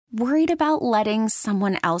Worried about letting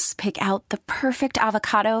someone else pick out the perfect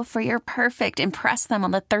avocado for your perfect impress them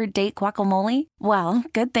on the third date guacamole? Well,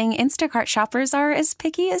 good thing Instacart shoppers are as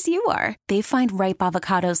picky as you are. They find ripe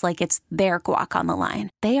avocados like it's their guac on the line.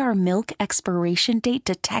 They are milk expiration date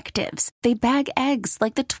detectives. They bag eggs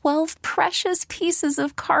like the 12 precious pieces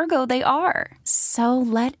of cargo they are. So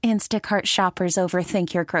let Instacart shoppers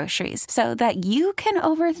overthink your groceries so that you can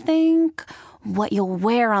overthink what you'll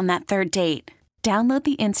wear on that third date. Download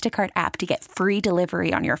the Instacart app to get free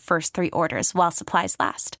delivery on your first 3 orders while supplies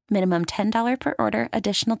last. Minimum $10 per order.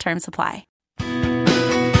 Additional terms apply.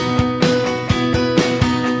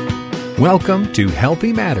 Welcome to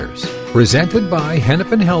Healthy Matters, presented by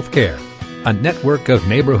Hennepin Healthcare, a network of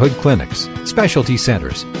neighborhood clinics, specialty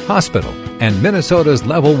centers, hospital, and Minnesota's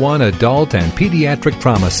Level 1 Adult and Pediatric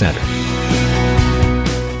Trauma Center.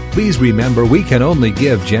 Please remember, we can only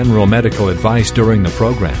give general medical advice during the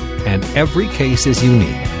program, and every case is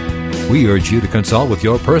unique. We urge you to consult with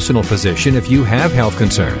your personal physician if you have health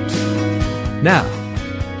concerns. Now,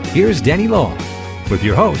 here's Denny Law with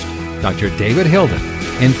your host, Dr. David Hilden,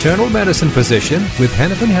 internal medicine physician with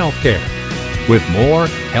Hennepin Healthcare, with more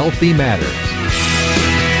Healthy Matters.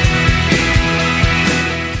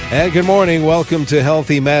 And good morning. Welcome to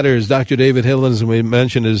Healthy Matters. Dr. David Hilden, as we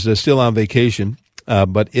mentioned, is still on vacation.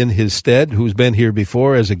 But in his stead, who's been here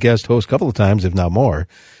before as a guest host a couple of times, if not more,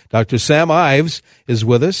 Dr. Sam Ives is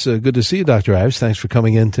with us. Good to see you, Dr. Ives. Thanks for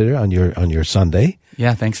coming in today on your Sunday.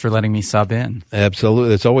 Yeah, thanks for letting me sub in.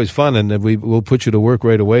 Absolutely. It's always fun, and we'll put you to work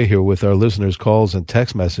right away here with our listeners' calls and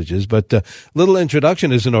text messages. But little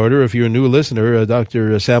introduction is in order. If you're a new listener,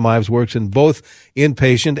 Dr. Sam Ives works in both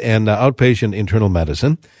inpatient and outpatient internal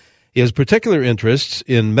medicine. He has particular interests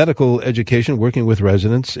in medical education, working with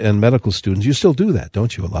residents and medical students. You still do that,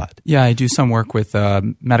 don't you, a lot? Yeah, I do some work with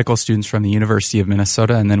medical students from the University of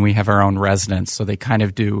Minnesota, and then we have our own residents. So they kind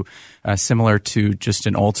of do similar to just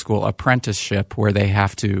an old school apprenticeship where they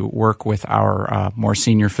have to work with our more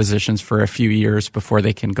senior physicians for a few years before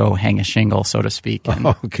they can go hang a shingle, so to speak,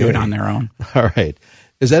 and do it on their own. All right.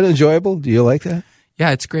 Is that enjoyable? Do you like that?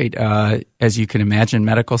 Yeah, it's great. As you can imagine,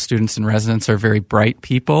 medical students and residents are very bright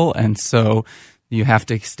people, and so you have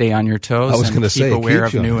to stay on your toes and keep aware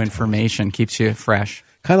of new information, keeps you fresh.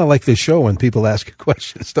 Kind of like this show when people ask you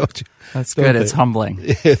questions, don't you? That's good. It's humbling.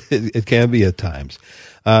 It can be at times.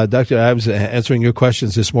 Dr. Ives, answering your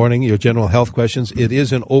questions this morning, your general health questions. It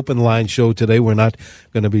is an open line show today. We're not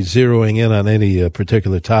going to be zeroing in on any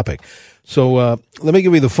particular topic. So let me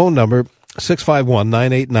give you the phone number.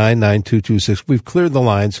 651-989-9226. We've cleared the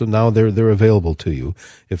line, so now they're available to you.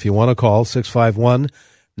 If you want to call,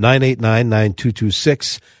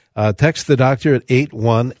 651-989-9226. Text the doctor at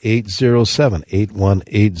 81807,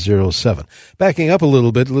 81807. Backing up a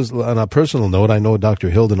little bit, on a personal note, I know Dr.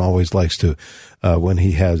 Hilden always likes to, when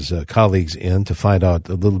he has colleagues in, to find out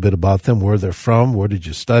a little bit about them, where they're from, where did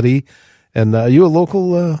you study. And are you a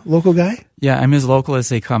local guy? Yeah, I'm as local as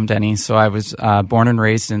they come, Denny. So I was born and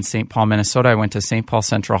raised in St. Paul, Minnesota. I went to St. Paul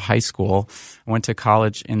Central High School. I went to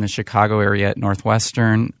college in the Chicago area at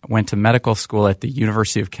Northwestern, went to medical school at the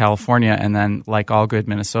University of California, and then, like all good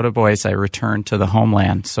Minnesota boys, I returned to the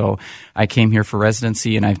homeland. So I came here for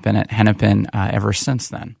residency, and I've been at Hennepin ever since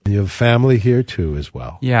then. You have family here, too, as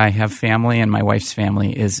well? Yeah, I have family, and my wife's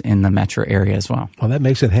family is in the metro area as well. Well, that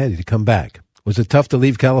makes it handy to come back. Was it tough to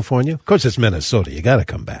leave California? Of course, it's Minnesota. You got to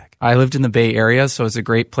come back. I lived in the Bay Area, so it's a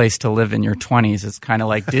great place to live in your 20s. It's kind of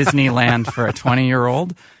like Disneyland for a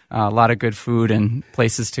 20-year-old. A lot of good food and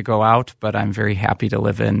places to go out, but I'm very happy to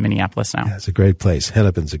live in Minneapolis now. Yeah, it's a great place.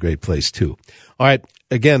 Hennepin's a great place, too. All right.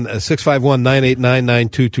 Again,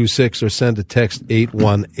 651-989-9226 or send a text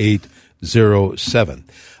 81807.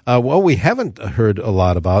 Well, we haven't heard a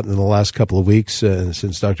lot about in the last couple of weeks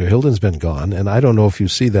since Dr. Hilden's been gone, and I don't know if you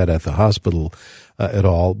see that at the hospital at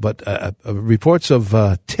all, but reports of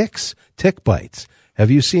ticks, tick bites.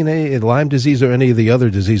 Have you seen any Lyme disease or any of the other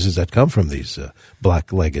diseases that come from these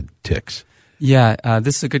black-legged ticks? Yeah,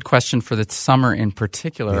 this is a good question for the summer in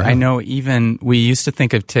particular. Yeah. I know even we used to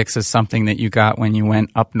think of ticks as something that you got when you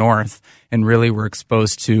went up north and really were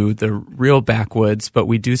exposed to the real backwoods, but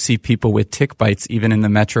we do see people with tick bites even in the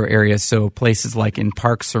metro area. So places like in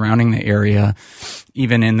parks surrounding the area,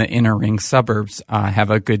 even in the inner ring suburbs,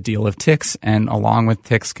 have a good deal of ticks, and along with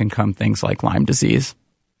ticks can come things like Lyme disease.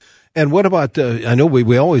 And what about, I know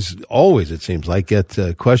we always, it seems like, get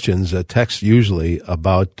questions, texts usually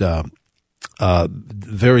about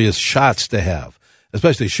various shots to have,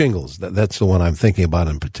 especially shingles. That's the one I'm thinking about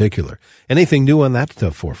in particular. Anything new on that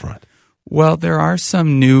forefront? Well, there are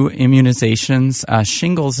some new immunizations.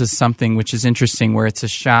 Shingles is something which is interesting, where it's a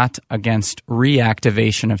shot against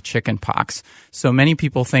reactivation of chickenpox. So many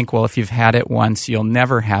people think, well, if you've had it once, you'll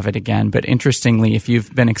never have it again. But interestingly, if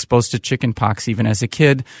you've been exposed to chickenpox even as a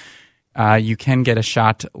kid, you can get a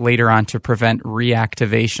shot later on to prevent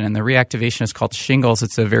reactivation. And the reactivation is called shingles.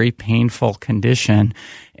 It's a very painful condition.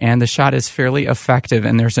 And the shot is fairly effective.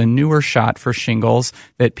 And there's a newer shot for shingles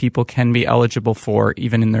that people can be eligible for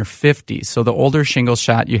even in their 50s. So the older shingles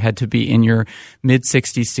shot you had to be in your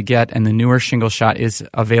mid-60s to get, and the newer shingles shot is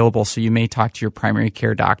available. So you may talk to your primary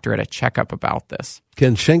care doctor at a checkup about this.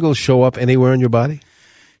 Can shingles show up anywhere in your body?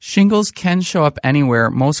 Shingles can show up anywhere.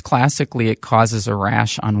 Most classically, it causes a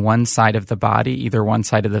rash on one side of the body, either one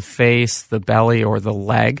side of the face, the belly, or the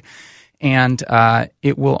leg. And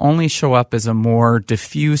it will only show up as a more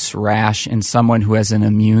diffuse rash in someone who has an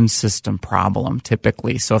immune system problem,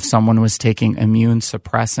 typically. So if someone was taking immune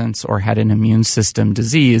suppressants or had an immune system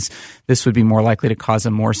disease, this would be more likely to cause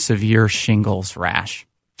a more severe shingles rash.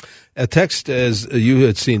 A text, as you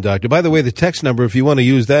had seen, Doctor. By the way, the text number, if you want to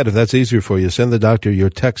use that, if that's easier for you, send the doctor your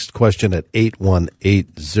text question at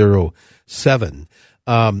 81807.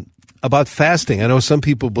 About fasting, I know some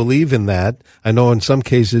people believe in that. I know in some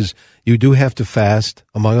cases you do have to fast,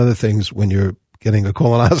 among other things, when you're getting a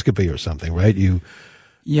colonoscopy or something, right?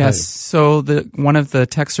 Yes. So one of the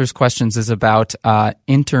texter's questions is about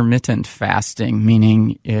intermittent fasting,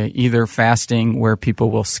 meaning either fasting where people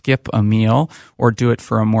will skip a meal or do it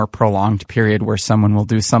for a more prolonged period, where someone will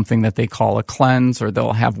do something that they call a cleanse, or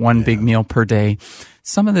they'll have one big meal per day.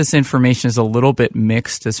 Some of this information is a little bit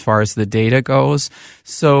mixed as far as the data goes.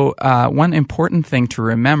 So one important thing to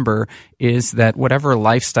remember is that whatever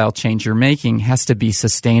lifestyle change you're making has to be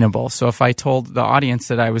sustainable. So if I told the audience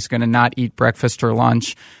that I was going to not eat breakfast or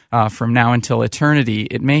lunch from now until eternity,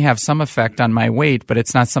 it may have some effect on my weight, but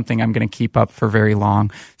it's not something I'm going to keep up for very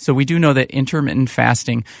long. So we do know that intermittent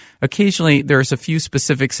fasting, occasionally there's a few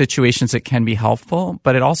specific situations that can be helpful,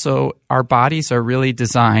 but it also, our bodies are really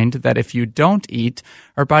designed that if you don't eat,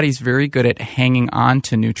 our body's very good at hanging on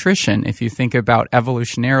to nutrition. If you think about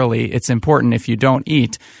evolutionarily, it's important if you don't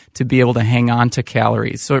eat to be able to hang on to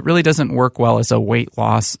calories. So it really doesn't work well as a weight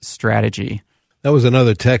loss strategy. That was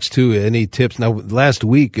another text, too. Any tips? Now, last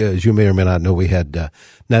week, as you may or may not know, we had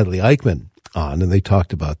Natalie Eichman on, and they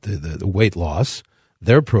talked about the weight loss,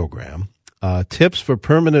 their program. Tips for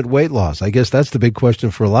permanent weight loss. I guess that's the big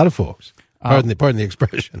question for a lot of folks. Pardon the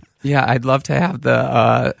expression. Yeah, I'd love to have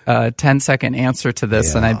the 10-second answer to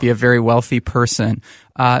this, and I'd be a very wealthy person.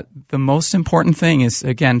 The most important thing is,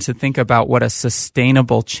 again, to think about what a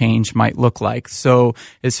sustainable change might look like. So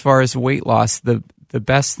as far as weight loss, the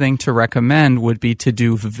best thing to recommend would be to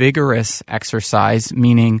do vigorous exercise,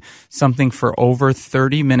 meaning something for over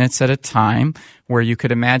 30 minutes at a time, where you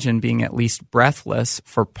could imagine being at least breathless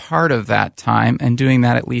for part of that time and doing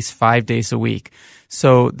that at least 5 days a week.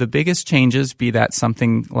 So the biggest changes, be that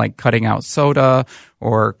something like cutting out soda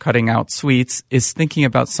or cutting out sweets, is thinking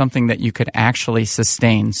about something that you could actually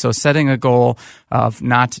sustain. So setting a goal of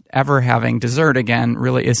not ever having dessert again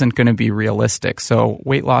really isn't going to be realistic. So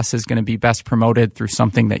weight loss is going to be best promoted through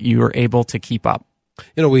something that you are able to keep up.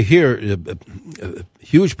 You know, we hear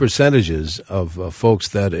huge percentages of folks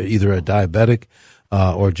that either are diabetic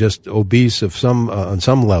or just obese of on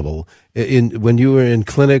some level. When you were in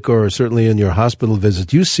clinic or certainly in your hospital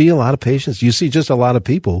visits, you see a lot of patients. You see just a lot of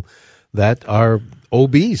people that are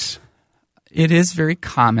obese. It is very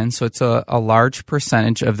common. So it's a large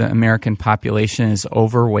percentage of the American population is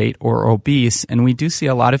overweight or obese. And we do see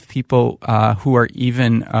a lot of people who are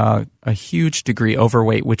even a huge degree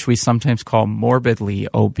overweight, which we sometimes call morbidly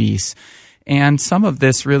obese. And some of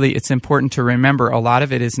this really, it's important to remember, a lot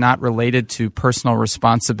of it is not related to personal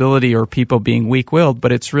responsibility or people being weak-willed,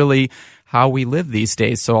 but it's really how we live these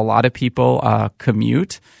days. So a lot of people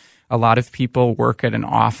commute. A lot of people work at an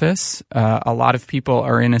office. A lot of people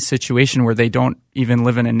are in a situation where they don't even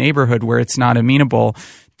live in a neighborhood where it's not amenable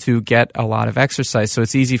to get a lot of exercise. So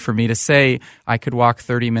it's easy for me to say I could walk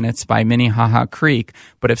 30 minutes by Minnehaha Creek,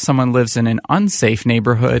 but if someone lives in an unsafe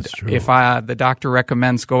neighborhood, if the doctor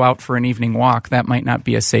recommends go out for an evening walk, that might not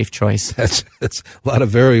be a safe choice. That's a lot of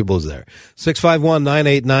variables there.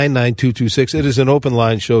 651-989-9226. It is an open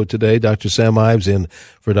line show today. Dr. Sam Ives in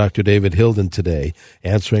for Dr. David Hilden today,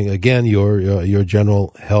 answering again your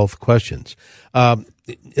general health questions.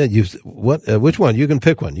 Which one? You can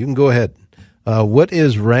pick one. You can go ahead. What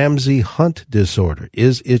is Ramsay-Hunt disorder?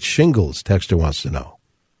 Is it shingles? Texter wants to know.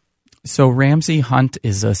 So Ramsay-Hunt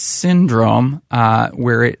is a syndrome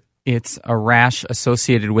where It's a rash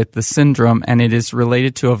associated with the syndrome, and it is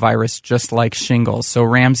related to a virus just like shingles. So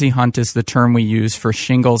Ramsay Hunt is the term we use for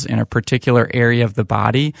shingles in a particular area of the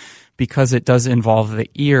body. Because it does involve the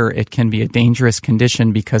ear, it can be a dangerous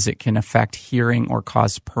condition because it can affect hearing or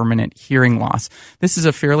cause permanent hearing loss. This is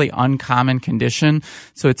a fairly uncommon condition,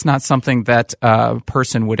 so it's not something that a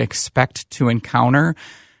person would expect to encounter.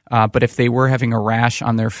 But if they were having a rash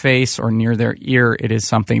on their face or near their ear, it is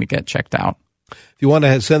something to get checked out. If you want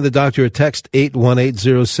to send the doctor a text,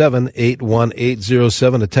 81807,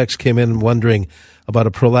 81807. A text came in wondering about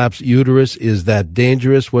a prolapsed uterus. Is that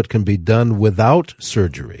dangerous? What can be done without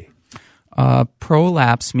surgery?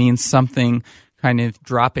 Prolapse means something kind of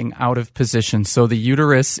dropping out of position. So the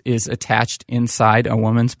uterus is attached inside a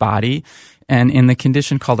woman's body. And in the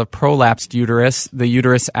condition called a prolapsed uterus, the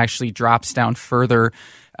uterus actually drops down further.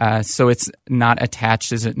 So it's not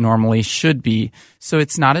attached as it normally should be. So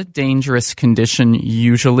it's not a dangerous condition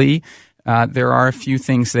usually. There are a few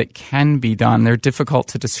things that can be done. They're difficult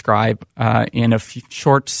to describe in a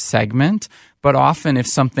short segment, but often if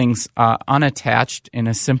something's unattached in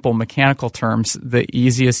a simple mechanical terms, the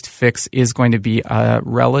easiest fix is going to be a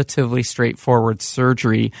relatively straightforward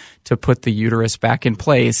surgery to put the uterus back in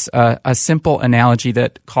place. A simple analogy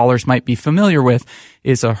that callers might be familiar with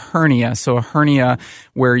is a hernia. So a hernia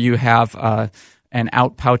where you have an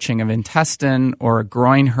outpouching of intestine or a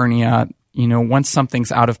groin hernia. You know, once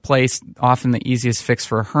something's out of place, often the easiest fix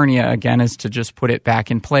for a hernia, again, is to just put it back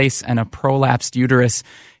in place. And a prolapsed uterus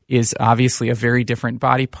is obviously a very different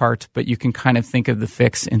body part, but you can kind of think of the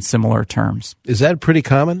fix in similar terms. Is that a pretty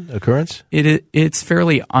common occurrence? It's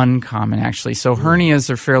fairly uncommon, actually. So hernias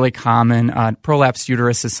are fairly common. Prolapsed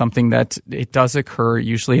uterus is something that it does occur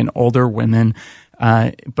usually in older women,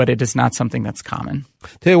 but it is not something that's common.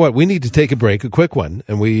 Tell you what, we need to take a break, a quick one,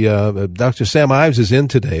 and Dr. Sam Ives is in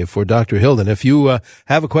today for Dr. Hilden. If you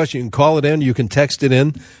have a question, you can call it in, you can text it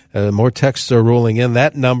in. More texts are rolling in.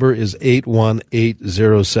 That number is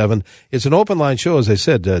 81807. It's an open line show, as I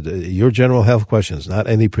said, your general health questions, not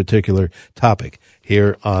any particular topic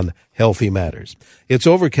here on Healthy Matters. It's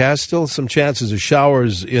overcast, still some chances of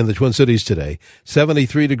showers in the Twin Cities today.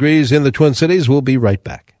 73 degrees in the Twin Cities. We'll be right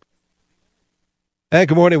back. And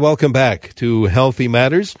good morning. Welcome back to Healthy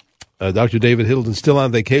Matters. Dr. David Hilden still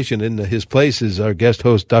on vacation. In his place is our guest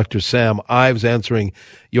host, Dr. Sam Ives, answering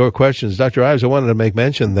your questions. Dr. Ives, I wanted to make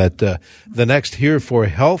mention that the next Here for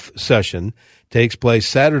Health session takes place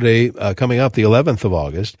Saturday, coming up the 11th of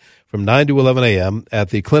August, from 9 to 11 a.m.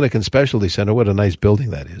 at the Clinic and Specialty Center. What a nice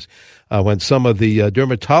building that is. When some of the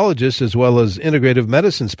dermatologists as well as integrative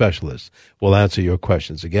medicine specialists will answer your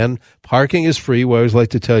questions. Again, parking is free. We always like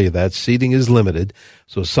to tell you that. Seating is limited.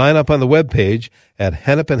 So sign up on the webpage at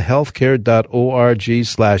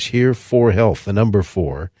hennepinhealthcare.org/here4health, the number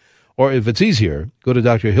 4. Or if it's easier, go to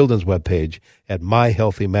Dr. Hilden's webpage at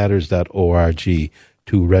myhealthymatters.org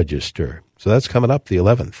to register. So that's coming up the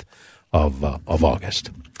 11th of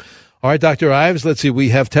August. All right, Dr. Ives, let's see. We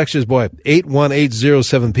have textures, boy,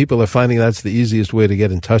 81807. People are finding that's the easiest way to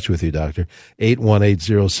get in touch with you, Doctor.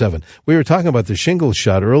 81807. We were talking about the shingles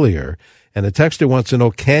shot earlier, and a texter wants to know,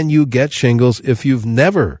 can you get shingles if you've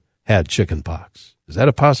never had chickenpox? Is that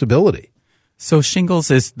a possibility? So shingles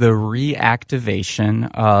is the reactivation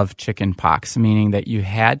of chickenpox, meaning that you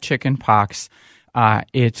had chickenpox.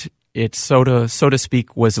 It so to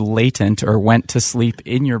speak was latent or went to sleep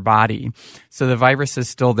in your body. So the virus is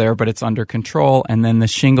still there, but it's under control. And then the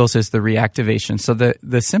shingles is the reactivation. So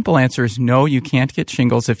the simple answer is no, you can't get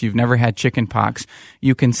shingles if you've never had chickenpox.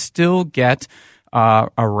 You can still get a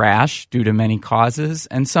rash due to many causes.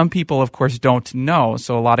 And some people, of course, don't know.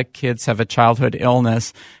 So a lot of kids have a childhood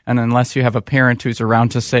illness. And unless you have a parent who's around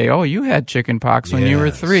to say, oh, you had chickenpox when you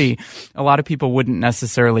were 3, a lot of people wouldn't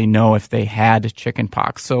necessarily know if they had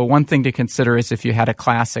chickenpox. So one thing to consider is if you had a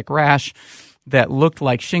classic rash that looked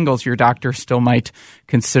like shingles, your doctor still might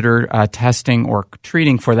consider testing or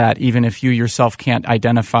treating for that, even if you yourself can't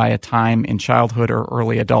identify a time in childhood or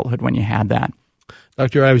early adulthood when you had that.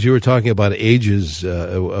 Dr. Ives, you were talking about ages,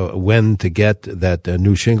 when to get that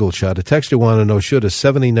new shingles shot. A texter wanted to know, should a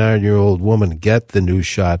 79-year-old woman get the new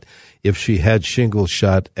shot if she had shingles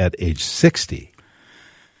shot at age 60?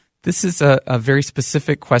 This is a very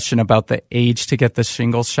specific question about the age to get the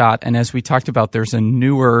shingles shot. And as we talked about, there's a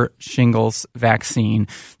newer shingles vaccine.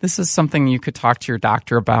 This is something you could talk to your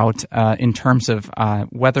doctor about in terms of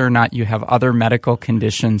whether or not you have other medical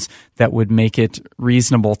conditions that would make it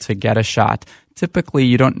reasonable to get a shot. Typically,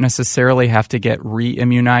 you don't necessarily have to get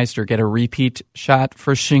re-immunized or get a repeat shot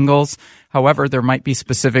for shingles. However, there might be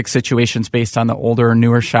specific situations based on the older or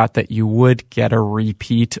newer shot that you would get a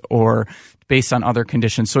repeat or based on other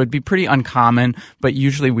conditions. So it'd be pretty uncommon, but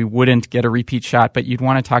usually we wouldn't get a repeat shot, but you'd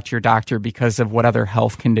want to talk to your doctor because of what other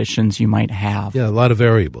health conditions you might have. Yeah, a lot of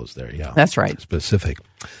variables there, yeah. That's right. Specific.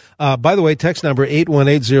 By the way, text number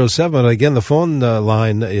 81807. Again, the phone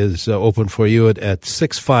line is open for you at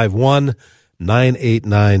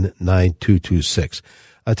 651-989-9226.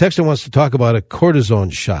 A texter wants to talk about a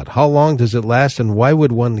cortisone shot. How long does it last, and why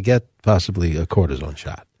would one get possibly a cortisone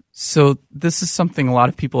shot? So this is something a lot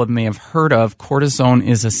of people may have heard of. Cortisone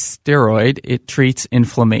is a steroid. It treats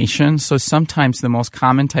inflammation. So sometimes the most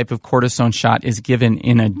common type of cortisone shot is given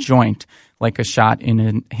in a joint, like a shot in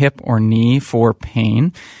a hip or knee for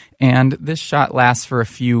pain. And this shot lasts for a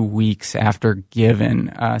few weeks after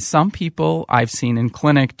given. Some people I've seen in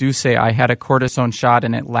clinic do say, I had a cortisone shot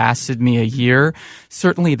and it lasted me a year.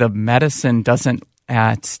 Certainly the medicine doesn't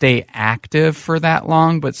stay active for that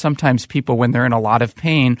long, but sometimes people, when they're in a lot of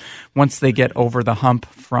pain, once they get over the hump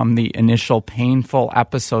from the initial painful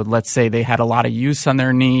episode, let's say they had a lot of use on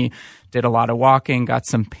their knee, did a lot of walking, got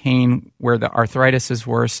some pain where the arthritis is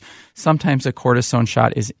worse, sometimes a cortisone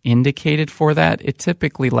shot is indicated for that. It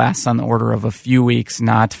typically lasts on the order of a few weeks,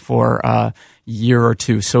 not for a year or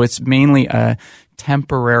two. So it's mainly a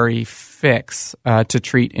temporary fix to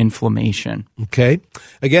treat inflammation. Okay.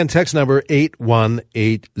 Again, text number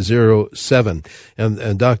 81807.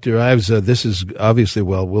 And Dr. Ives, this is obviously,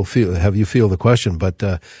 we'll have you feel the question, but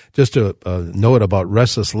just a note about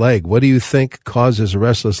restless leg. What do you think causes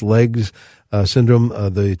restless legs syndrome?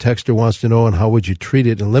 The texter wants to know, and how would you treat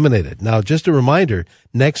it and eliminate it? Now, just a reminder,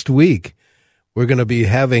 next week, we're going to be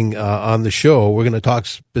having on the show, we're going to talk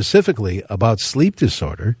specifically about sleep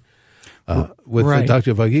disorder with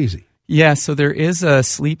Dr. Verghese. Yeah, so there is a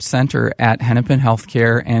sleep center at Hennepin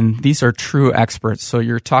Healthcare, and these are true experts. So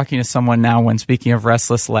you're talking to someone now, when speaking of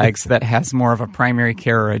restless legs, that has more of a primary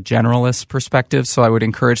care or a generalist perspective. So I would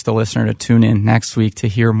encourage the listener to tune in next week to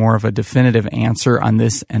hear more of a definitive answer on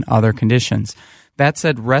this and other conditions. That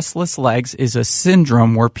said, restless legs is a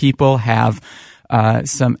syndrome where people have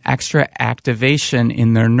some extra activation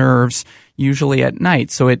in their nerves, usually at night.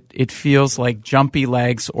 So it feels like jumpy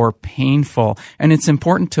legs or painful. And it's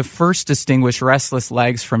important to first distinguish restless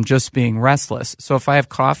legs from just being restless. So if I have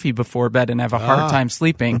coffee before bed and have a hard time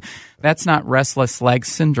sleeping, that's not restless leg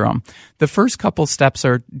syndrome. The first couple steps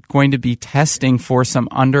are going to be testing for some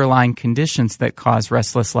underlying conditions that cause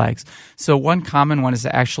restless legs. So one common one is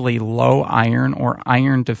actually low iron or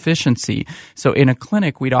iron deficiency. So in a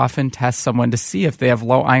clinic, we'd often test someone to see if they have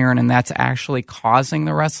low iron and that's actually causing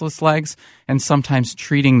the restless legs. And sometimes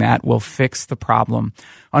treating that will fix the problem.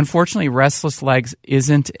 Unfortunately, restless legs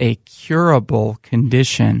isn't a curable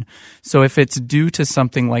condition. So if it's due to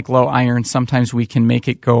something like low iron, sometimes we can make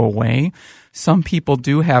it go away. Some people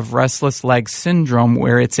do have restless leg syndrome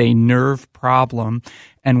where it's a nerve problem.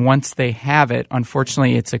 And once they have it,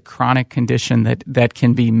 unfortunately, it's a chronic condition that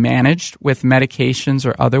can be managed with medications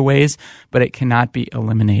or other ways, but it cannot be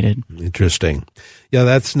eliminated. Interesting. Yeah,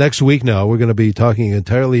 that's next week now. We're going to be talking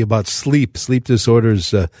entirely about sleep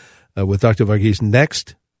disorders with Dr. Verghese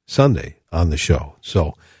next Sunday on the show.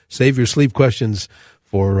 So save your sleep questions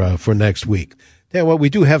for next week. Yeah, well, we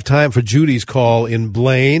do have time for Judy's call in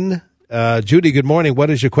Blaine. Judy, good morning.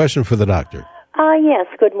 What is your question for the doctor? Yes,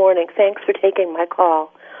 good morning. Thanks for taking my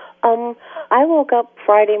call. I woke up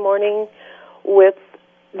Friday morning with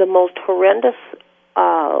the most horrendous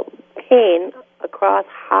pain across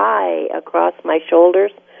my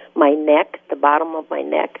shoulders, my neck, the bottom of my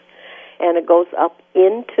neck, and it goes up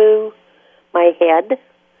into my head,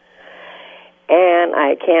 and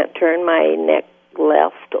I can't turn my neck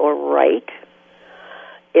left or right.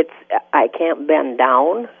 I can't bend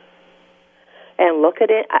down and look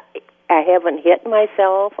at it. I haven't hit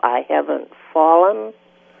myself. I haven't fallen.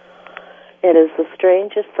 It is the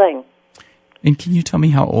strangest thing. And can you tell me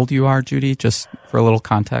how old you are, Judy, just for a little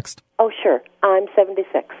context? Oh, sure. I'm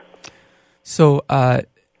 76. So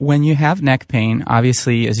when you have neck pain,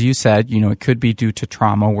 obviously, as you said, it could be due to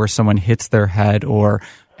trauma where someone hits their head or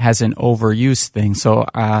has an overuse thing. So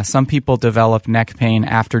some people develop neck pain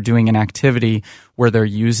after doing an activity where they're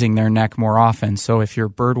using their neck more often. So if you're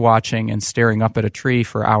bird watching and staring up at a tree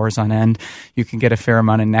for hours on end, you can get a fair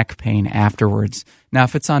amount of neck pain afterwards. Now,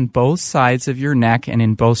 if it's on both sides of your neck and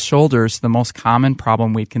in both shoulders, the most common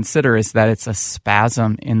problem we'd consider is that it's a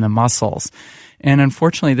spasm in the muscles. And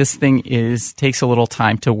unfortunately, this thing takes a little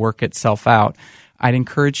time to work itself out. I'd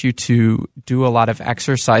encourage you to do a lot of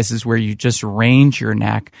exercises where you just range your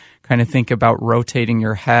neck, trying to think about rotating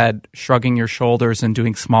your head, shrugging your shoulders, and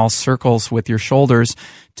doing small circles with your shoulders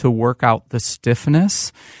to work out the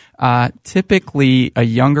stiffness. Typically, a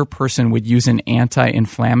younger person would use an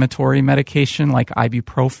anti-inflammatory medication like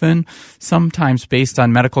ibuprofen. Sometimes, based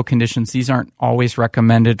on medical conditions, these aren't always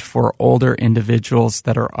recommended for older individuals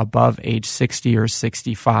that are above age 60 or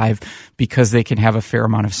 65 because they can have a fair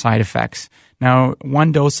amount of side effects. Now,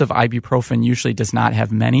 one dose of ibuprofen usually does not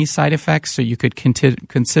have many side effects, so you could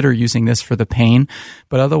consider using this for the pain,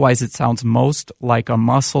 but otherwise it sounds most like a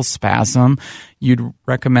muscle spasm. You'd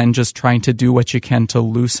recommend just trying to do what you can to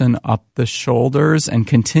loosen up the shoulders and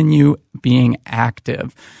continue being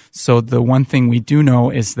active. So the one thing we do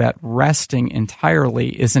know is that resting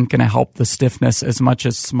entirely isn't going to help the stiffness as much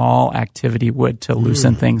as small activity would to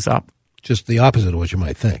loosen things up. Just the opposite of what you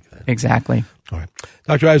might think. Exactly. All right.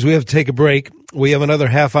 Dr. Ives, we have to take a break. We have another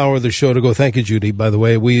half hour of the show to go. Thank you, Judy. By the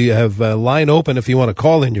way, we have a line open if you want to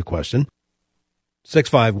call in your question.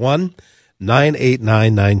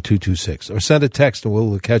 651-989-9226. Or send a text and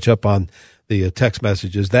we'll catch up on the text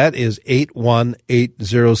messages. That is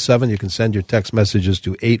 81807. You can send your text messages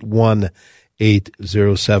to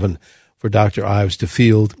 81807 for Dr. Ives to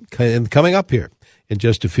field coming up here in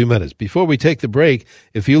just a few minutes. Before we take the break,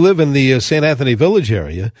 if you live in the St. Anthony Village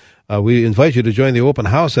area, we invite you to join the open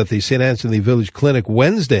house at the St. Anthony Village Clinic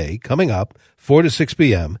Wednesday, coming up, 4 to 6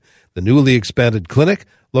 p.m., the newly expanded clinic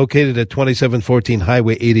located at 2714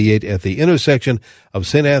 Highway 88 at the intersection of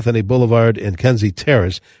St. Anthony Boulevard and Kenzie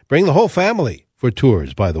Terrace. Bring the whole family for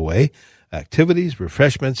tours, by the way. Activities,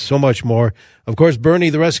 refreshments, so much more. Of course, Bernie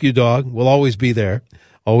the rescue dog will always be there,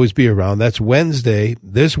 always be around. That's Wednesday,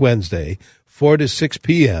 this Wednesday, 4 to 6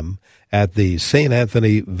 p.m. at the St.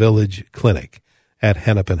 Anthony Village Clinic at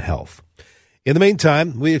Hennepin Health. In the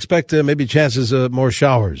meantime, we expect maybe chances of more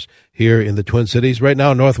showers here in the Twin Cities. Right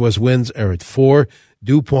now, northwest winds are at 4,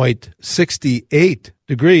 dew point 68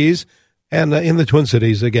 degrees. And in the Twin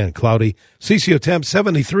Cities, again, cloudy. CCO temp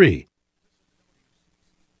 73.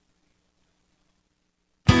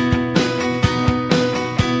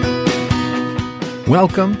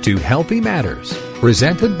 Welcome to Healthy Matters,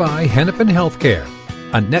 presented by Hennepin Healthcare,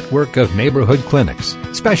 a network of neighborhood clinics,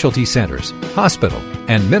 specialty centers, hospital,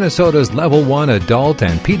 and Minnesota's Level 1 Adult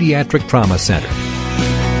and Pediatric Trauma Center.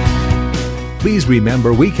 Please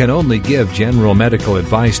remember we can only give general medical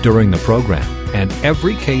advice during the program, and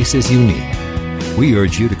every case is unique. We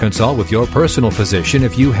urge you to consult with your personal physician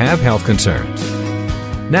if you have health concerns.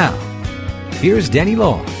 Now, here's Denny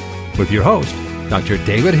Long with your host, Dr.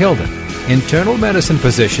 David Hilden, internal medicine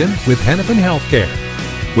physician with Hennepin Healthcare,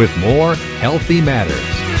 with more Healthy Matters.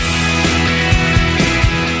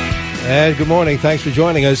 And good morning. Thanks for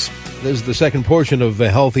joining us. This is the second portion of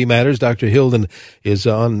Healthy Matters. Dr. Hilden is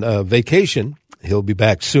on vacation. He'll be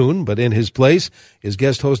back soon, but in his place is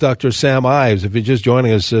guest host Dr. Sam Ives. If you're just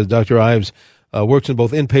joining us, Dr. Ives works in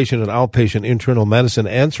both inpatient and outpatient internal medicine,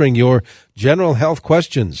 answering your general health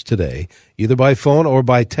questions today, either by phone or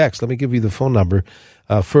by text. Let me give you the phone number.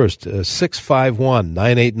 First,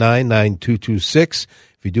 651-989-9226.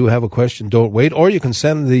 If you do have a question, don't wait. Or you can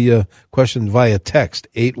send the question via text,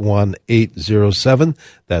 81807.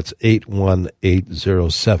 That's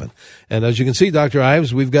 81807. And as you can see, Dr.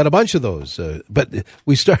 Ives, we've got a bunch of those. But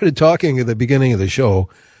we started talking at the beginning of the show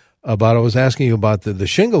about, I was asking you about the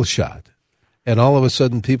shingles shot. And all of a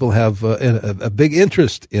sudden, people have a big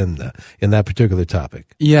interest in that particular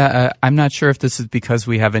topic. Yeah, I'm not sure if this is because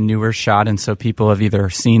we have a newer shot, and so people have either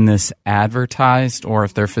seen this advertised or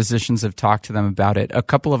if their physicians have talked to them about it. A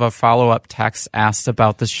couple of our follow-up texts asked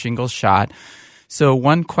about the shingles shot. So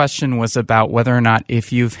one question was about whether or not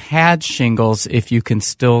if you've had shingles, if you can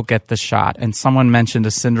still get the shot. And someone mentioned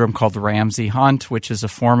a syndrome called Ramsay-Hunt, which is a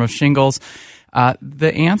form of shingles.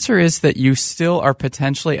 The answer is that you still are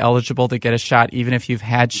potentially eligible to get a shot even if you've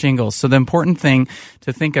had shingles. So the important thing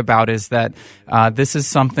to think about is that this is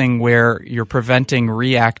something where you're preventing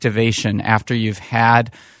reactivation after you've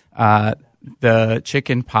had the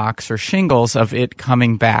chicken pox or shingles of it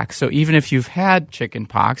coming back. So even if you've had chicken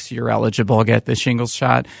pox, you're eligible to get the shingles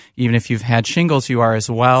shot. Even if you've had shingles, you are as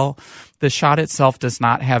well. The shot itself does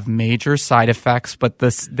not have major side effects, but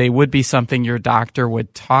they would be something your doctor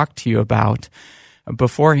would talk to you about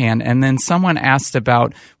beforehand. And then someone asked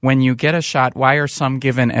about when you get a shot, why are some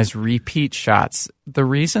given as repeat shots? The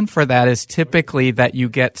reason for that is typically that you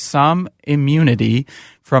get some immunity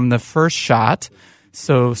from the first shot.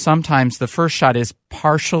 So sometimes the first shot is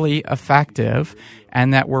partially effective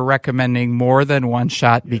and that we're recommending more than one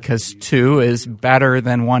shot because 2 is better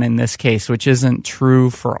than 1 in this case, which isn't true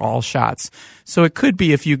for all shots. So it could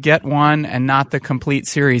be if you get 1 and not the complete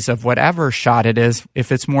series of whatever shot it is,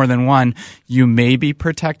 if it's more than 1, you may be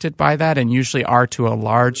protected by that and usually are to a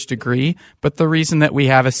large degree. But the reason that we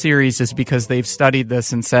have a series is because they've studied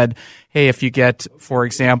this and said, hey, if you get, for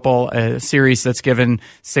example, a series that's given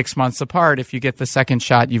 6 months apart, if you get the second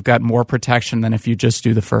shot, you've got more protection than if you just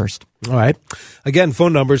do the first. All right. Again,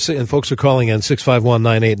 phone numbers, and folks are calling in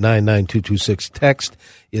 651-989-9226. Text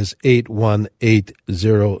is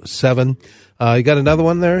 81807. You got another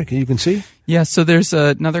one there you can see? Yeah, so there's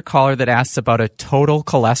another caller that asks about a total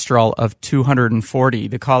cholesterol of 240.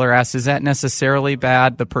 The caller asks, is that necessarily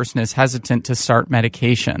bad? The person is hesitant to start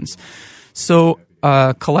medications. So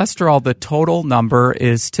cholesterol, the total number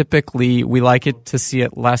is typically, we like it to see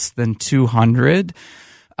it less than 200.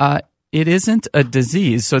 It isn't a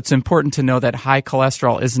disease, so it's important to know that high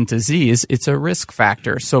cholesterol isn't disease. It's a risk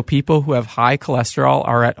factor. So people who have high cholesterol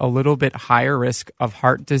are at a little bit higher risk of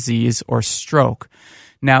heart disease or stroke.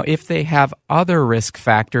 Now, if they have other risk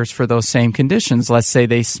factors for those same conditions, let's say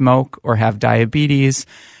they smoke or have diabetes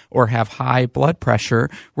or have high blood pressure,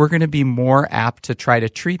 we're going to be more apt to try to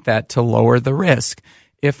treat that to lower the risk.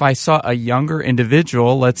 If I saw a younger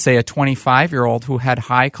individual, let's say a 25-year-old who had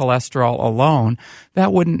high cholesterol alone,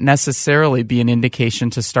 that wouldn't necessarily be an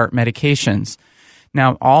indication to start medications.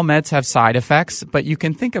 Now, all meds have side effects, but you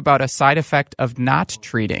can think about a side effect of not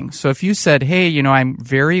treating. So if you said, hey, I'm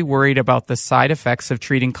very worried about the side effects of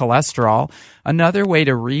treating cholesterol, another way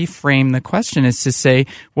to reframe the question is to say,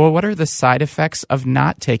 well, what are the side effects of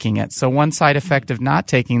not taking it? So one side effect of not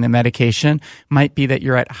taking the medication might be that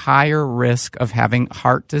you're at higher risk of having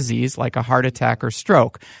heart disease, like a heart attack or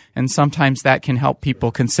stroke. And sometimes that can help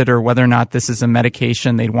people consider whether or not this is a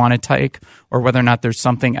medication they'd want to take or whether or not there's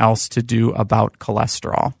something else to do about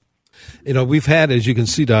cholesterol. We've had, as you can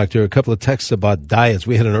see, Doctor, a couple of texts about diets.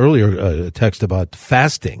 We had an earlier text about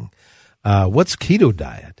fasting. What's keto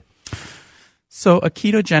diet? So a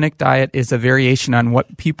ketogenic diet is a variation on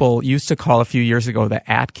what people used to call a few years ago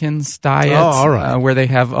the Atkins diet, all right. Where they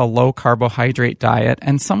have a low carbohydrate diet.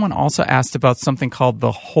 And someone also asked about something called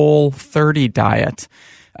the Whole30 diet.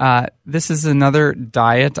 This is another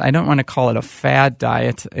diet. I don't want to call it a fad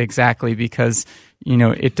diet exactly because,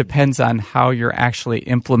 it depends on how you're actually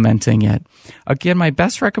implementing it. Again, my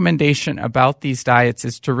best recommendation about these diets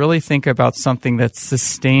is to really think about something that's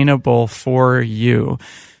sustainable for you.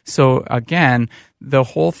 So again, the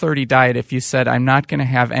Whole30 diet, if you said, I'm not going to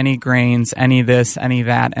have any grains, any this, any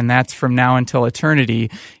that, and that's from now until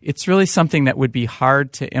eternity, it's really something that would be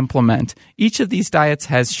hard to implement. Each of these diets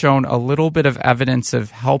has shown a little bit of evidence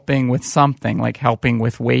of helping with something, like helping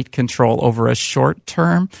with weight control over a short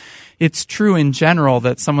term. It's true in general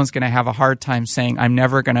that someone's going to have a hard time saying, I'm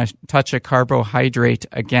never going to touch a carbohydrate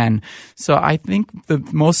again. So I think the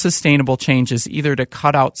most sustainable change is either to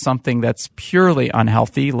cut out something that's purely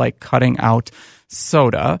unhealthy, like cutting out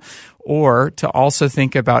soda, or to also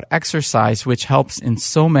think about exercise, which helps in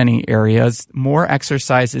so many areas. More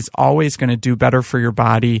exercise is always going to do better for your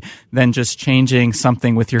body than just changing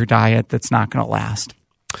something with your diet that's not going to last.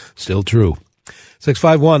 Still true.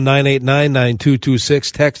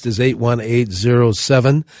 651-989-9226. Text is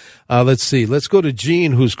 81807. Let's see. Let's go to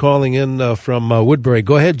Jean, who's calling in from Woodbury.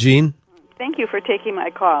 Go ahead, Jean. Thank you for taking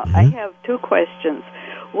my call. I have two questions.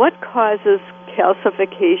 What causes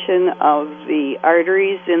calcification of the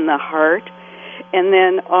arteries in the heart? And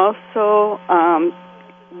then also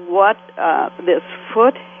what this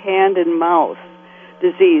foot, hand, and mouth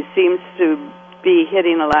disease seems to be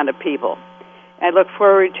hitting a lot of people. I look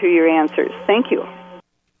forward to your answers. Thank you.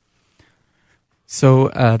 So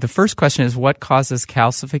the first question is, what causes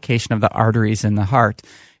calcification of the arteries in the heart?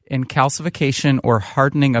 And calcification or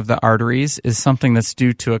hardening of the arteries is something that's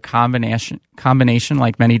due to a combination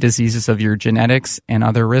like many diseases of your genetics and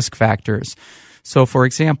other risk factors. So, for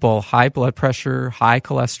example, high blood pressure, high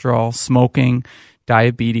cholesterol, smoking,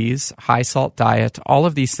 diabetes, high salt diet, all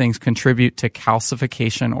of these things contribute to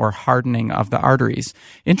calcification or hardening of the arteries.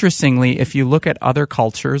 Interestingly, if you look at other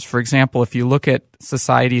cultures, for example, if you look at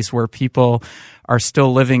societies where people are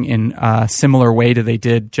still living in a similar way to they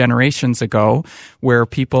did generations ago, where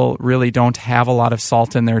people really don't have a lot of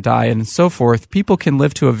salt in their diet and so forth, people can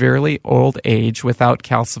live to a very old age without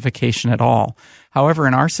calcification at all. However,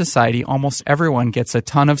 in our society, almost everyone gets a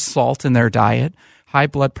ton of salt in their diet. High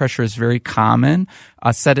blood pressure is very common.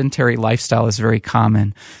 A sedentary lifestyle is very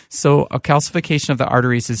common. So a calcification of the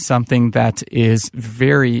arteries is something that is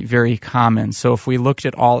very, very common. So if we looked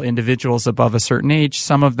at all individuals above a certain age,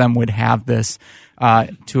 some of them would have this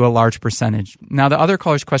to a large percentage. Now, the other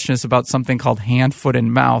caller's question is about something called hand, foot,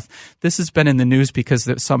 and mouth. This has been in the news because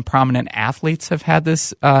some prominent athletes have had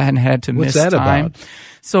this and had to miss time. What's that about?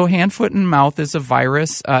 So hand, foot, and mouth is a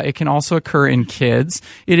virus. It can also occur in kids.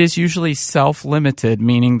 It is usually self-limited,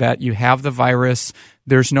 meaning that you have the virus,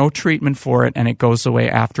 there's no treatment for it, and it goes away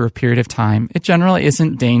after a period of time. It generally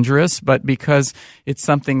isn't dangerous, but because it's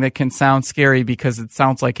something that can sound scary because it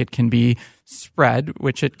sounds like it can be spread,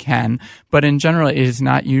 which it can, but in general, it is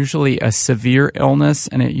not usually a severe illness,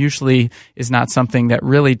 and it usually is not something that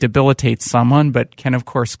really debilitates someone, but can, of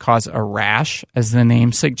course, cause a rash, as the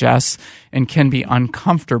name suggests, and can be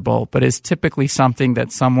uncomfortable, but is typically something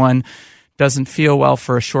that someone doesn't feel well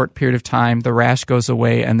for a short period of time, the rash goes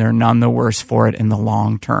away, and they're none the worse for it in the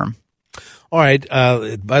long term. All right.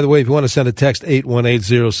 By the way, if you want to send a text,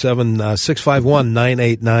 81807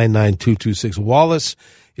 651-989-9226. Wallace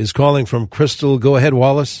is calling from Crystal. Go ahead,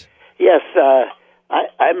 Wallace. Yes,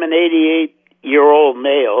 I'm an 88-year-old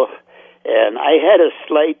male, and I had a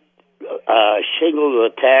slight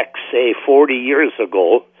shingles attack, say, 40 years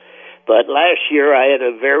ago. But last year I had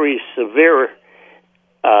a very severe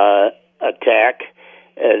attack.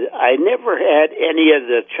 I never had any of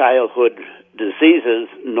the childhood diseases,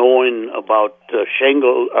 knowing about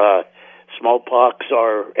shingles, smallpox,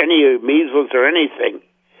 or any measles or anything,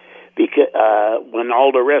 because when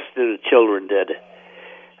all the rest of the children did.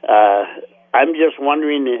 I'm just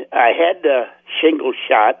wondering, I had the shingles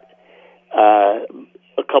shot a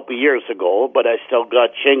couple years ago, but I still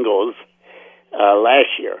got shingles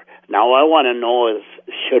last year. Now I want to know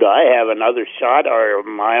should I have another shot, or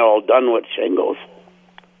am I all done with shingles?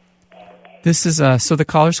 This is so the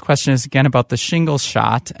caller's question is again about the shingles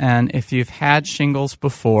shot, and if you've had shingles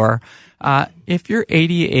before, if you're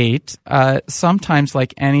 88, sometimes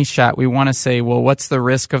like any shot, we want to say, well, what's the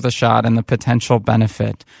risk of the shot and the potential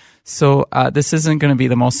benefit? So this isn't going to be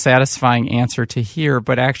the most satisfying answer to hear,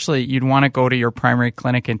 but actually you'd want to go to your primary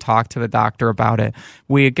clinic and talk to the doctor about it.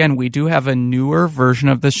 We do have a newer version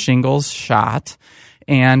of the shingles shot,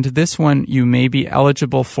 and this one you may be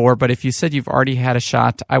eligible for, but if you said you've already had a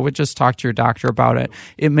shot, I would just talk to your doctor about it.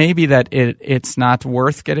 It may be that it's not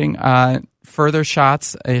worth getting further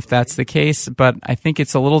shots if that's the case, but I think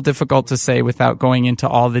it's a little difficult to say without going into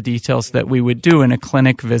all the details that we would do in a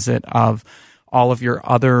clinic visit of all of your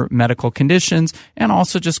other medical conditions, and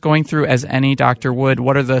also just going through, as any doctor would,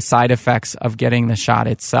 what are the side effects of getting the shot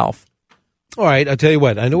itself. All right, I'll tell you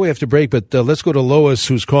what, I know we have to break, but let's go to Lois,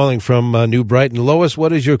 who's calling from New Brighton. Lois,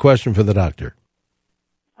 what is your question for the doctor?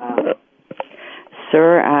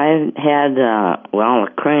 Sir, I had,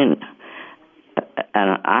 an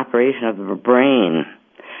operation of the brain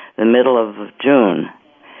the middle of June,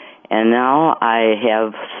 and now I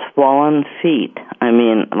have swollen feet. I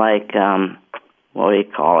mean, like, what do you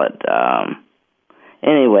call it?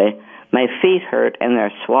 Anyway, my feet hurt and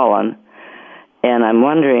they're swollen, and I'm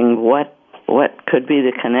wondering what could be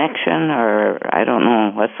the connection, or I don't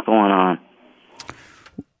know what's going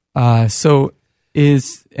on. So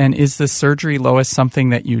is the surgery, Lois, something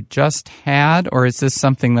that you just had, or is this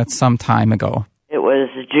something that's some time ago? It was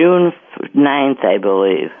June 9th, I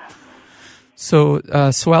believe. So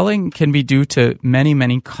swelling can be due to many,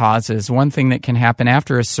 many causes. One thing that can happen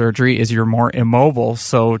after a surgery is you're more immobile,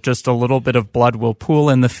 so just a little bit of blood will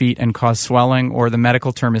pool in the feet and cause swelling, or the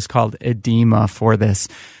medical term is called edema for this.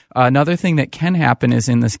 Another thing that can happen is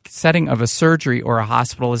in the setting of a surgery or a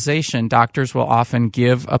hospitalization, doctors will often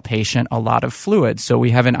give a patient a lot of fluids. So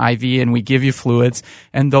we have an IV and we give you fluids,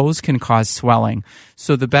 and those can cause swelling.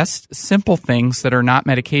 So the best simple things that are not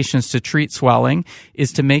medications to treat swelling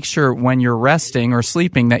is to make sure when you're resting or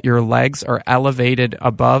sleeping that your legs are elevated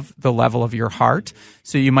above the level of your heart.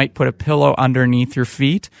 So you might put a pillow underneath your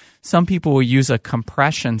feet. Some people will use a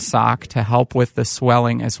compression sock to help with the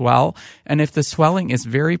swelling as well. And if the swelling is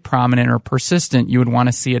very prominent or persistent, you would want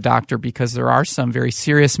to see a doctor, because there are some very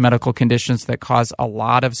serious medical conditions that cause a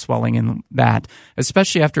lot of swelling in that.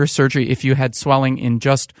 Especially after a surgery, if you had swelling in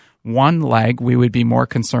just one leg, we would be more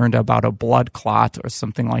concerned about a blood clot or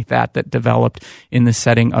something like that developed in the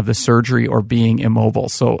setting of the surgery or being immobile.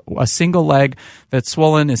 So a single leg that's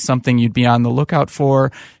swollen is something you'd be on the lookout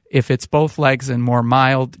for. If it's both legs and more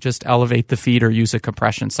mild, just elevate the feet or use a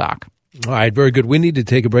compression sock. All right, very good. We need to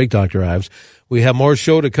take a break, Dr. Ives. We have more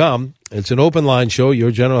show to come. It's an open line show,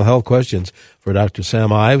 your general health questions for Dr.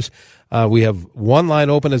 Sam Ives. We have one line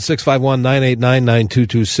open at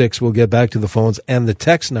 651-989-9226. We'll get back to the phones and the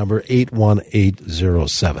text number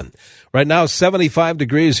 81807. Right now, 75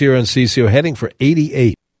 degrees here in CCO, heading for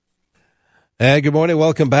 88. Good morning.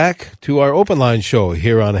 Welcome back to our open line show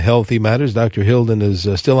here on Healthy Matters. Dr. Hilden is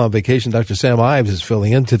still on vacation. Dr. Sam Ives is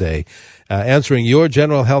filling in today, answering your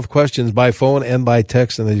general health questions by phone and by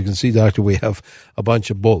text. And as you can see, Doctor, we have a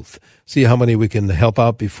bunch of both. See how many we can help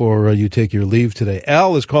out before you take your leave today.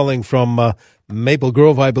 Al is calling from Maple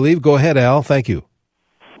Grove, I believe. Go ahead, Al. Thank you.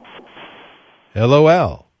 Hello,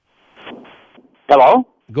 Al. Hello?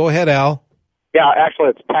 Go ahead, Al. Yeah, actually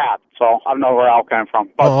it's Pat, so I don't know where Al came from.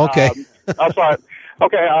 But, okay. That's all right.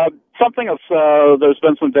 Okay, something that's there's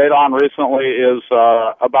been some data on recently is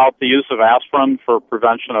about the use of aspirin for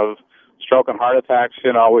prevention of stroke and heart attacks.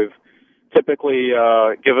 You know, we've typically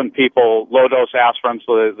given people low-dose aspirin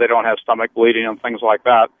so that they don't have stomach bleeding and things like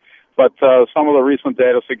that. But some of the recent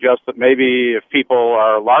data suggests that maybe if people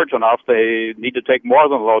are large enough, they need to take more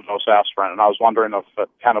than low-dose aspirin. And I was wondering if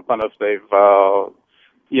they've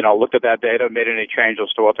looked at that data, made any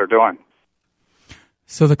changes to what they're doing.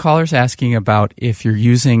 So the caller's asking about if you're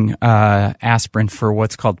using aspirin for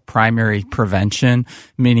what's called primary prevention,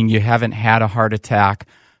 meaning you haven't had a heart attack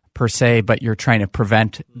per se, but you're trying to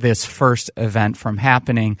prevent this first event from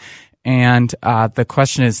happening. And the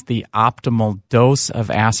question is the optimal dose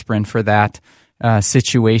of aspirin for that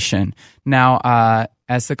situation. Now,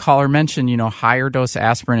 as the caller mentioned, higher dose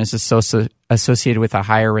aspirin is associated with a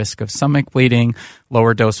higher risk of stomach bleeding,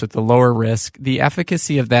 lower dose with the lower risk. The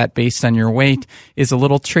efficacy of that based on your weight is a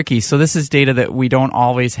little tricky. So this is data that we don't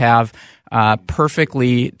always have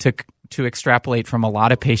perfectly to extrapolate from a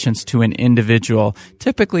lot of patients to an individual.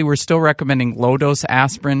 Typically, we're still recommending low dose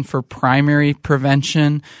aspirin for primary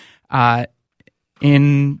prevention.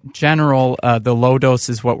 In general, the low dose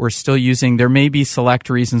is what we're still using. There may be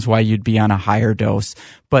select reasons why you'd be on a higher dose,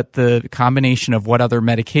 but the combination of what other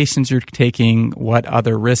medications you're taking, what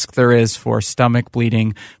other risk there is for stomach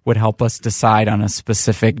bleeding would help us decide on a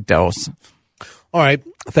specific dose. All right.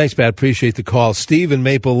 Thanks, Pat. Appreciate the call. Steve in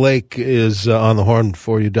Maple Lake is on the horn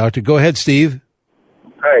for you, Doctor. Go ahead, Steve.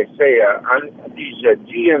 Hi. Say, on these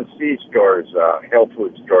GNC stores, health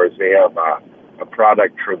food stores, they have a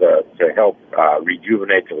product to help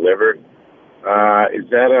rejuvenate the liver. Is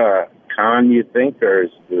that a con, you think, or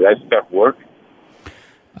does that stuff work?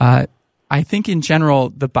 I think in general,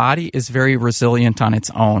 the body is very resilient on its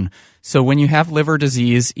own. So when you have liver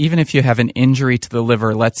disease, even if you have an injury to the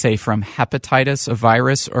liver, let's say from hepatitis, a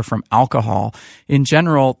virus, or from alcohol, in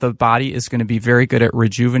general, the body is going to be very good at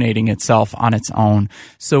rejuvenating itself on its own.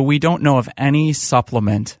 So we don't know of any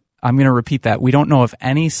supplement. I'm going to repeat that. We don't know of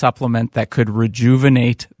any supplement that could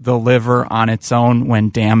rejuvenate the liver on its own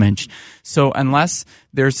when damaged. So unless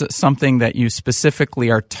there's something that you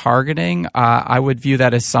specifically are targeting, I would view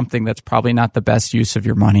that as something that's probably not the best use of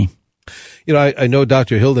your money. I know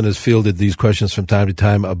Dr. Hilden has fielded these questions from time to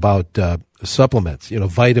time about supplements,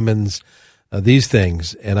 vitamins, these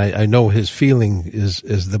things. And I know his feeling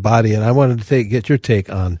is the body. And I wanted to get your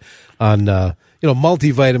take on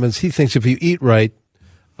multivitamins. He thinks if you eat right,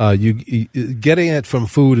 getting it from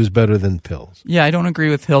food is better than pills. Yeah, I don't agree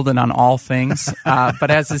with Hilden on all things, but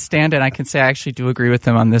as a stand-in, I can say I actually do agree with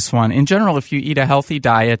him on this one. In general, if you eat a healthy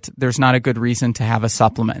diet, there's not a good reason to have a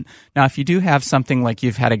supplement. Now, if you do have something like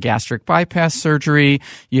you've had a gastric bypass surgery,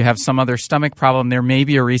 you have some other stomach problem, there may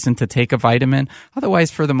be a reason to take a vitamin. Otherwise,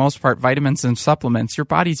 for the most part, vitamins and supplements, your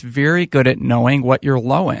body's very good at knowing what you're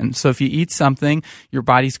low in. So if you eat something, your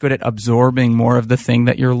body's good at absorbing more of the thing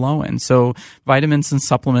that you're low in. So vitamins and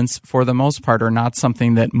supplements, for the most part, are not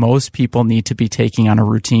something that most people need to be taking on a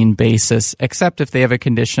routine basis, except if they have a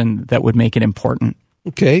condition that would make it important.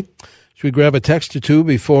 Okay. Should we grab a text or two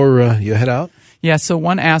before you head out? Yeah, so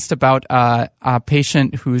one asked about a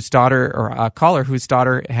patient whose daughter, or a caller whose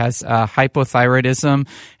daughter has hypothyroidism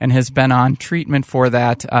and has been on treatment for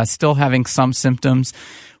that, still having some symptoms.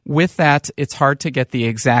 With that, it's hard to get the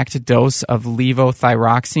exact dose of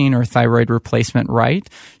levothyroxine or thyroid replacement right.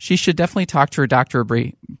 She should definitely talk to her doctor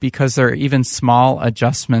because there are even small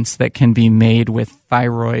adjustments that can be made with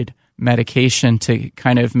thyroid medication to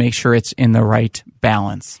kind of make sure it's in the right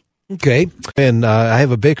balance. Okay. And I have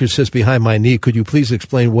a Baker's cyst behind my knee. Could you please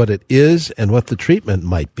explain what it is and what the treatment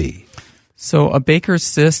might be? So a Baker's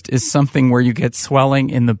cyst is something where you get swelling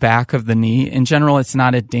in the back of the knee. In general, it's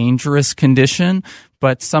not a dangerous condition,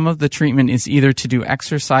 but some of the treatment is either to do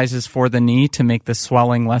exercises for the knee to make the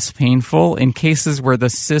swelling less painful. In cases where the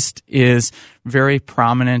cyst is very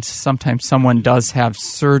prominent, sometimes someone does have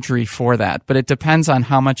surgery for that. But it depends on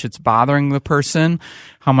how much it's bothering the person,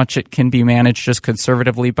 how much it can be managed just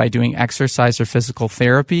conservatively by doing exercise or physical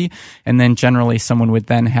therapy, and then generally someone would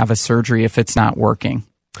then have a surgery if it's not working.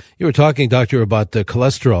 You were talking, Doctor, about the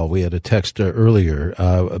cholesterol. We had a text earlier.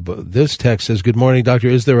 This text says, "Good morning, Doctor.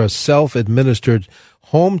 Is there a self-administered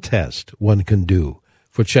home test one can do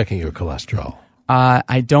for checking your cholesterol?"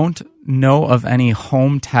 I don't know of any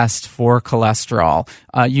home test for cholesterol.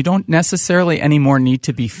 You don't necessarily anymore need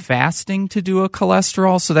to be fasting to do a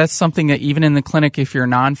cholesterol. So that's something that even in the clinic, if you're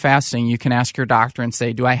non-fasting, you can ask your doctor and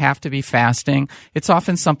say, do I have to be fasting? It's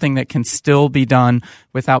often something that can still be done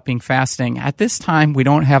without being fasting. At this time, we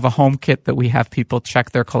don't have a home kit that we have people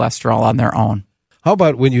check their cholesterol on their own. How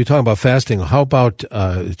about when you're talking about fasting, how about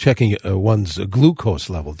checking one's glucose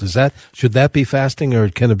level? Should that be fasting, or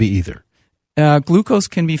can it be either? Glucose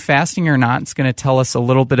can be fasting or not. It's going to tell us a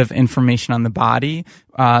little bit of information on the body.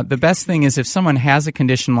 The best thing is if someone has a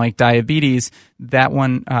condition like diabetes, that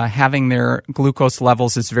one having their glucose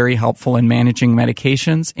levels is very helpful in managing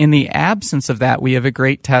medications. In the absence of that, we have a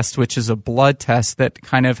great test, which is a blood test that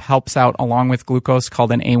kind of helps out along with glucose,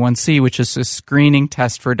 called an A1C, which is a screening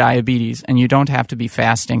test for diabetes, and you don't have to be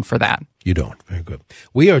fasting for that. You don't. Very good.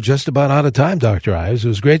 We are just about out of time, Dr. Ives. It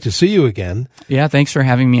was great to see you again. Yeah, thanks for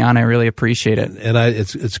having me on. I really appreciate it. And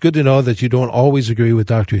it's good to know that you don't always agree with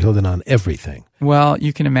Dr. Hilden on everything. Well,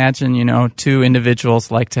 you can imagine, two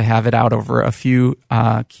individuals like to have it out over a few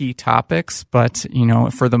key topics, but,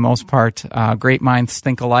 for the most part, great minds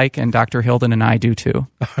think alike, and Dr. Hilden and I do too.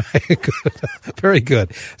 All right, good. Very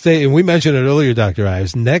good. And we mentioned it earlier, Dr.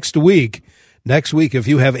 Ives, next week, if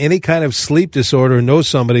you have any kind of sleep disorder, know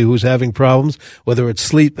somebody who's having problems, whether it's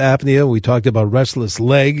sleep apnea, we talked about restless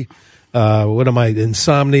leg,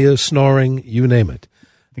 insomnia, snoring, you name it.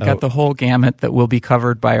 We got the whole gamut that will be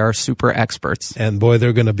covered by our super experts. And boy,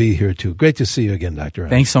 they're going to be here too. Great to see you again, Dr. Ives.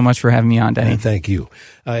 Thanks so much for having me on, Denny. And thank you.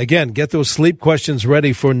 Again, get those sleep questions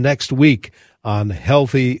ready for next week on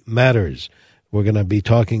Healthy Matters. We're going to be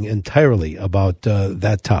talking entirely about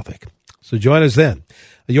that topic. So join us then.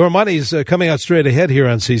 Your Money's coming out straight ahead here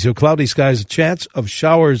on CCO. Cloudy skies, a chance of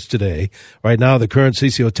showers today. Right now, the current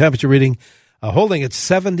CCO temperature reading holding at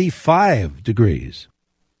 75 degrees.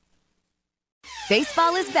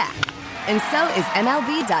 Baseball is back, and so is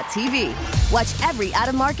MLB.tv. Watch every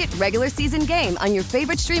out-of-market regular season game on your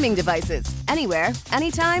favorite streaming devices, anywhere,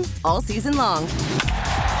 anytime, all season long.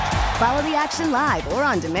 Follow the action live or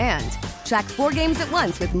on demand. Track 4 games at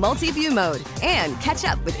once with multi-view mode and catch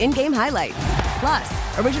up with in-game highlights.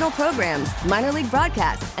 Plus, original programs, minor league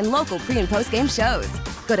broadcasts, and local pre- and post-game shows.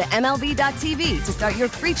 Go to MLB.tv to start your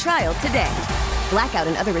free trial today. Blackout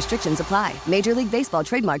and other restrictions apply. Major League Baseball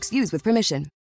trademarks used with permission.